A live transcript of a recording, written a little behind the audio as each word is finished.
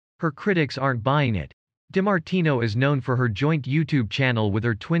Her critics aren't buying it. DeMartino is known for her joint YouTube channel with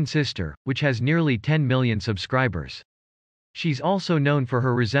her twin sister, which has nearly 10 million subscribers. She's also known for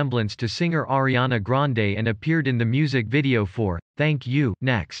her resemblance to singer Ariana Grande and appeared in the music video for Thank You,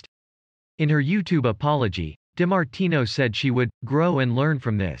 Next. In her YouTube apology, DeMartino said she would grow and learn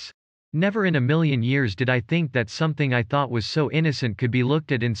from this. Never in a million years did I think that something I thought was so innocent could be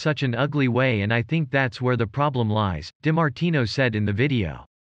looked at in such an ugly way, and I think that's where the problem lies, DeMartino said in the video.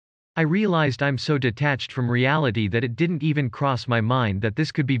 I realized I'm so detached from reality that it didn't even cross my mind that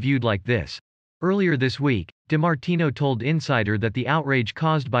this could be viewed like this. Earlier this week, DeMartino told Insider that the outrage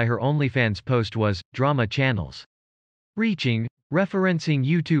caused by her OnlyFans post was drama channels reaching, referencing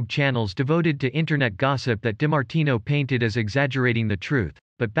YouTube channels devoted to internet gossip that DeMartino painted as exaggerating the truth,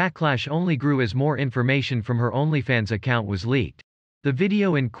 but backlash only grew as more information from her OnlyFans account was leaked. The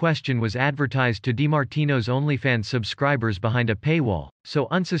video in question was advertised to DeMartino's OnlyFans subscribers behind a paywall, so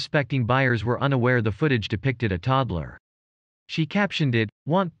unsuspecting buyers were unaware the footage depicted a toddler. She captioned it,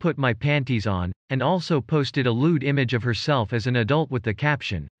 "Want put my panties on," and also posted a lewd image of herself as an adult with the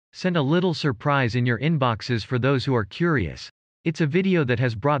caption, "Send a little surprise in your inboxes for those who are curious. It's a video that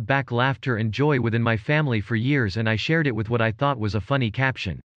has brought back laughter and joy within my family for years, and I shared it with what I thought was a funny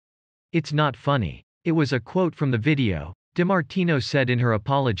caption. It's not funny. It was a quote from the video," DeMartino said in her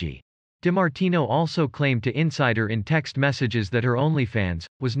apology. DeMartino also claimed to Insider in text messages that her OnlyFans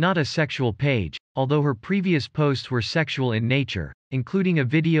was not a sexual page, although her previous posts were sexual in nature, including a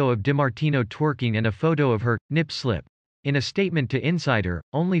video of DeMartino twerking and a photo of her nip slip. In a statement to Insider,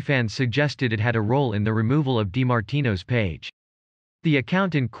 OnlyFans suggested it had a role in the removal of DeMartino's page. The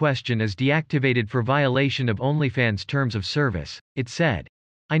account in question is deactivated for violation of OnlyFans' terms of service, it said.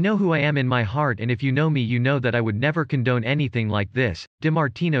 "I know who I am in my heart, and if you know me, you know that I would never condone anything like this,"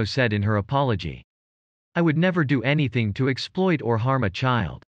 DeMartino said in her apology. "I would never do anything to exploit or harm a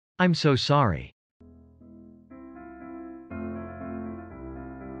child. I'm so sorry."